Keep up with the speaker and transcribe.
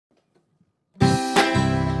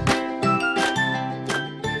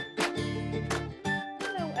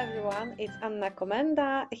it's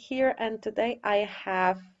Komenda here, and today I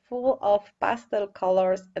have full of pastel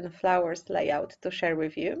colors and flowers layout to share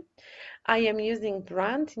with you. I am using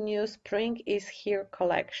brand new Spring is Here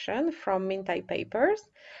collection from Mintay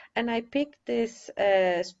Papers, and I picked this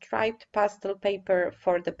striped pastel paper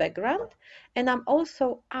for the background, and I'm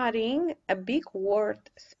also adding a big word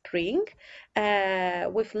Spring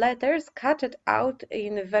with letters cut out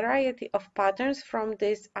in a variety of patterns from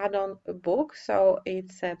this add-on book. So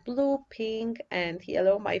it's blue, pink and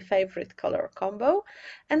yellow, my favorite color combo,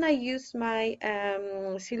 and I used my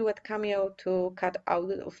Silhouette Cameo to cut out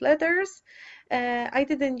those letters. I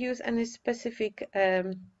didn't use any specific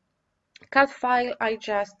cut file. I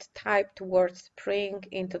just typed word Spring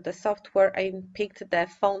into the software and picked the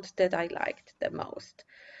font that I liked the most.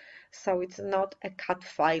 So it's not a cut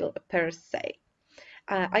file per se.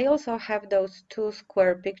 I also have those two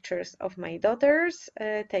square pictures of my daughters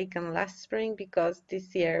taken last spring, because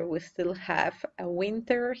this year we still have a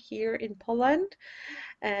winter here in Poland,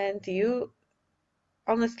 and you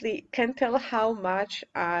honestly can't tell how much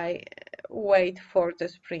I wait for the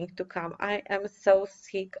spring to come. I am so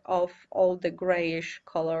sick of all the grayish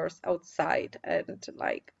colors outside, and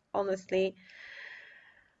like honestly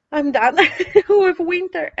I'm done with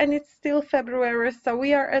winter, and it's still February, so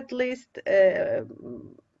we are at least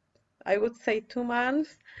I would say 2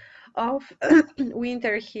 months of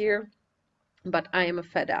winter here, but I am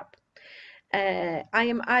fed up. I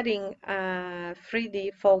am adding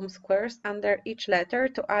 3D foam squares under each letter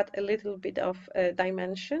to add a little bit of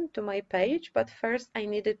dimension to my page, but first I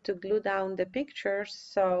needed to glue down the pictures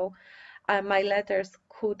so my letters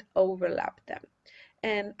could overlap them.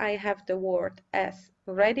 And I have the word S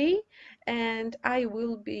ready, and I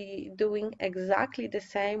will be doing exactly the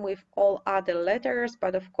same with all other letters,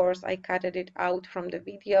 but of course I cut it out from the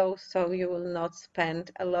video, so you will not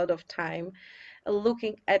spend a lot of time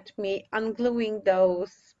looking at me ungluing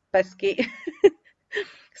those pesky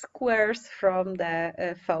squares from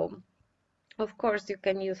the foam. Of course, you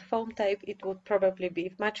can use foam tape. It would probably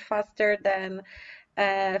be much faster than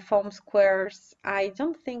foam squares. I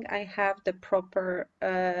don't think I have the proper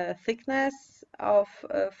thickness of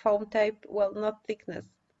foam tape. Well, not thickness,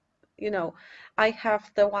 I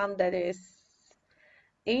have the one that is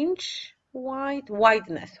inch wide,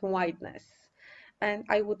 wideness. And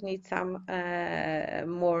I would need some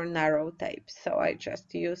more narrow tape. So I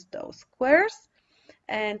just use those squares.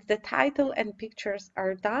 And the title and pictures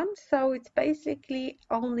are done, so it's basically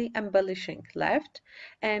only embellishing left.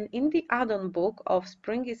 And in the add-on book of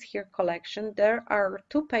Spring is Here collection, there are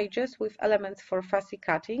 2 pages with elements for fussy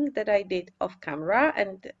cutting that I did off camera,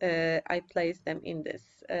 and I placed them in this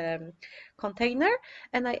container.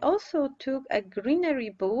 And I also took a greenery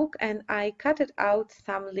book and I cut out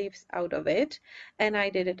some leaves out of it, and I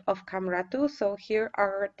did it off camera too. So here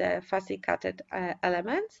are the fussy cutted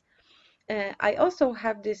elements. I also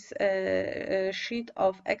have this sheet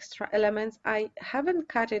of extra elements. I haven't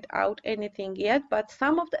cut it out anything yet, but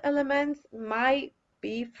some of the elements might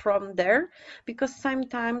be from there, because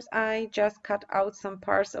sometimes I just cut out some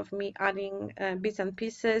parts of me adding bits and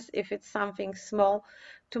pieces if it's something small,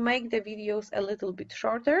 to make the videos a little bit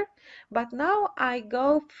shorter. But now I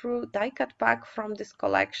go through die cut pack from this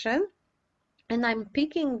collection, and I'm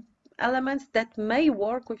picking elements that may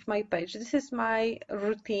work with my page. This is my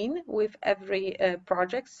routine with every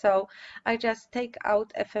project. So I just take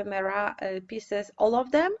out ephemera pieces, all of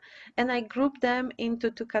them, and I group them into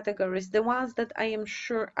 2 categories: the ones that I am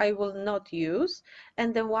sure I will not use,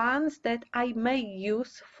 and the ones that I may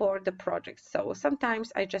use for the project. So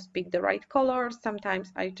sometimes I just pick the right colors,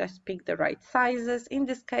 sometimes I just pick the right sizes. In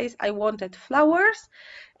this case I wanted flowers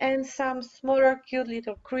and some smaller cute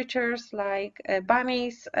little creatures like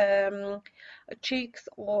bunnies, chicks,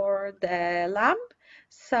 or the lamb.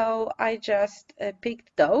 So I just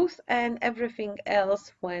picked those, and everything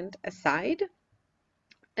else went aside.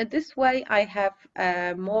 And this way I have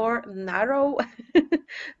a more narrow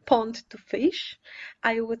pond to fish,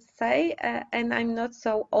 I would say, and I'm not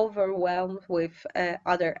so overwhelmed with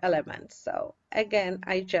other elements. So again,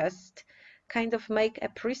 I just kind of make a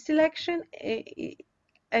pre-selection.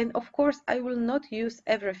 And of course, I will not use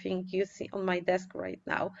everything you see on my desk right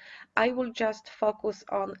now. I will just focus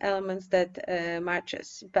on elements that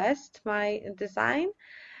matches best my design.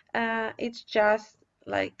 It's just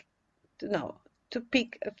like, to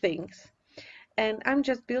pick things. And I'm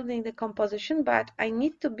just building the composition, but I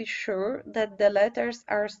need to be sure that the letters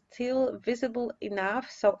are still visible enough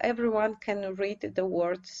so everyone can read the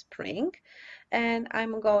word Spring. And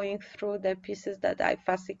I'm going through the pieces that I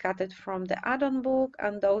fussy cutted from the add-on book,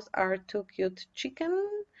 and those are 2 cute chickens.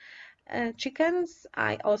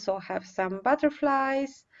 I also have some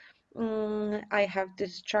butterflies, I have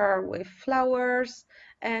this jar with flowers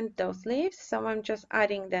and those leaves, so I'm just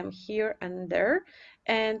adding them here and there.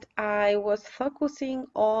 And I was focusing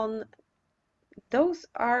on, those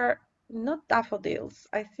are not daffodils.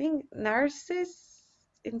 I think narcissus.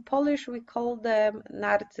 In Polish, we call them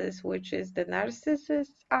narcyz, which is the narcissus.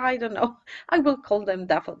 I don't know. I will call them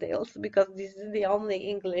daffodils because this is the only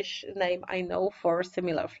English name I know for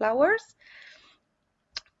similar flowers.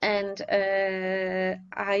 And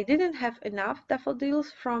I didn't have enough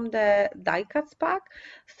daffodils from the die cuts pack,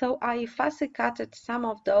 so I fussy cutted some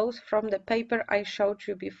of those from the paper I showed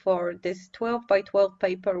you before, this 12 by 12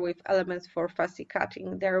 paper with elements for fussy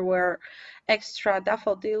cutting. There were extra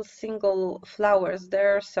daffodils, single flowers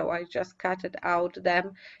there, so I just cutted out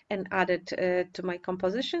them and added to my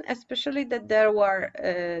composition, especially that there were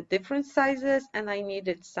different sizes and I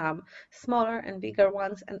needed some smaller and bigger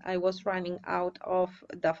ones, and I was running out of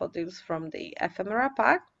daffodils from the ephemera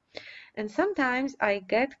pack. And sometimes I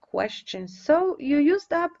get questions, so you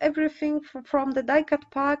used up everything from the die cut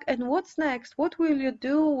pack, and what's next? What will you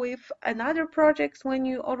do with another projects when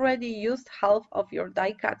you already used half of your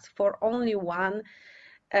die cuts for only one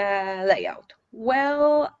layout?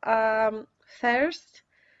 Well, first,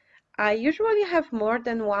 I usually have more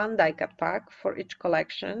than one die cut pack for each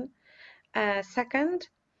collection. Second,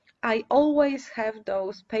 I always have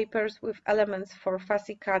those papers with elements for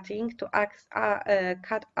fussy cutting to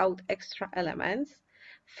cut out extra elements.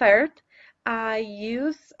 Third, I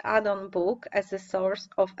use add-on book as a source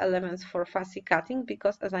of elements for fussy cutting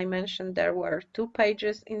because, as I mentioned, there were 2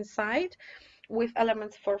 pages inside with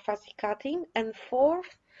elements for fussy cutting. And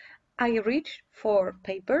fourth, I reach for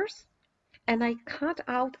papers and I cut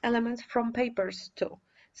out elements from papers too.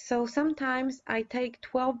 So sometimes I take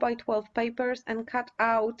 12 by 12 papers and cut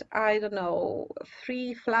out, I don't know,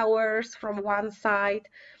 3 flowers from one side.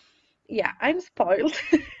 Yeah, I'm spoiled,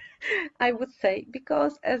 I would say,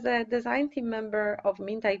 because as a design team member of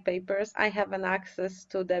Mintay Papers, I have an access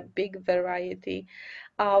to the big variety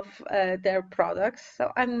of their products.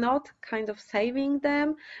 So I'm not kind of saving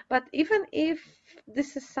them, but even if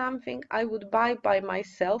this is something I would buy by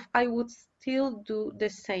myself, I would still do the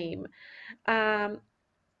same. Um,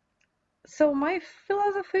 so my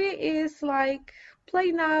philosophy is like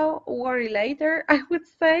play now, worry later, I would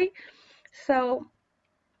say. So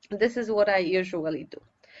this is what I usually do.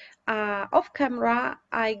 Off camera,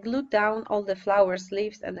 I glued down all the flowers,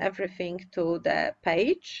 leaves and everything to the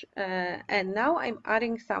page. And now I'm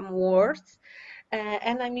adding some words.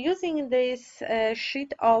 And I'm using this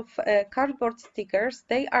sheet of cardboard stickers.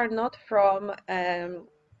 They are not from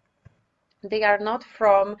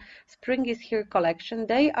Spring is Here collection.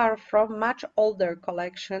 They are from much older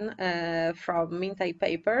collection from Mintay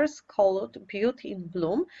Papers called Beauty in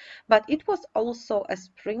Bloom. But it was also a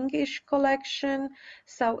springish collection,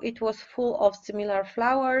 so it was full of similar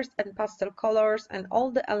flowers and pastel colors, and all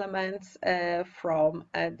the elements from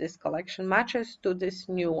this collection matches to this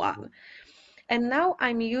new one. And now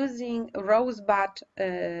I'm using Rosebud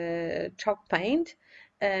chalk paint.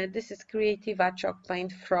 This is Creativa chalk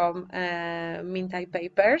paint from Mintay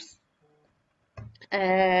Papers.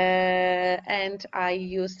 And I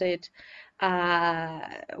use it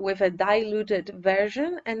with a diluted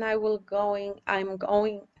version, and I'm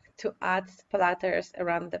going to add splatters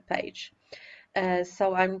around the page.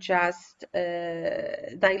 So I'm just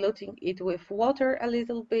diluting it with water a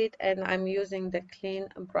little bit, and I'm using the clean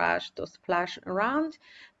brush to splash around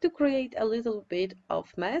to create a little bit of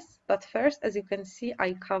mess. But first, as you can see,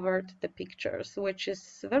 I covered the pictures, which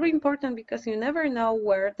is very important because you never know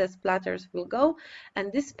where the splatters will go, and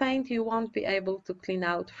this paint you won't be able to clean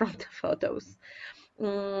out from the photos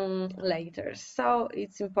later. So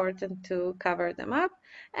it's important to cover them up,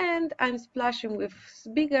 and I'm splashing with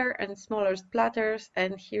bigger and smaller splatters,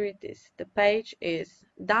 and here it is. The page is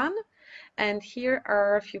done, and here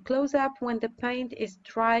are a few close-up. When the paint is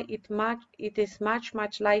dry, it is much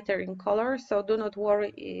lighter in color, so do not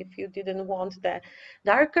worry if you didn't want the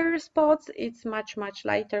darker spots. It's much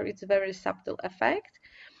lighter. It's a very subtle effect.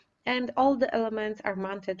 And all the elements are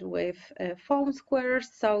mounted with foam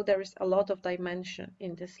squares, so there is a lot of dimension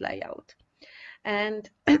in this layout. And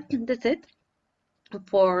that's it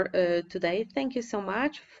for today. Thank you so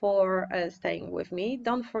much for staying with me.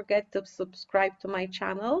 Don't forget to subscribe to my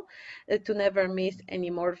channel to never miss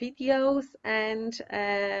any more videos. And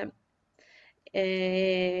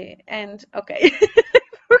okay.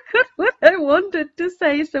 Forgot what I wanted to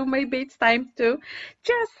say, so maybe it's time to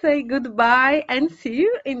just say goodbye and see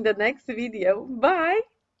you in the next video. Bye!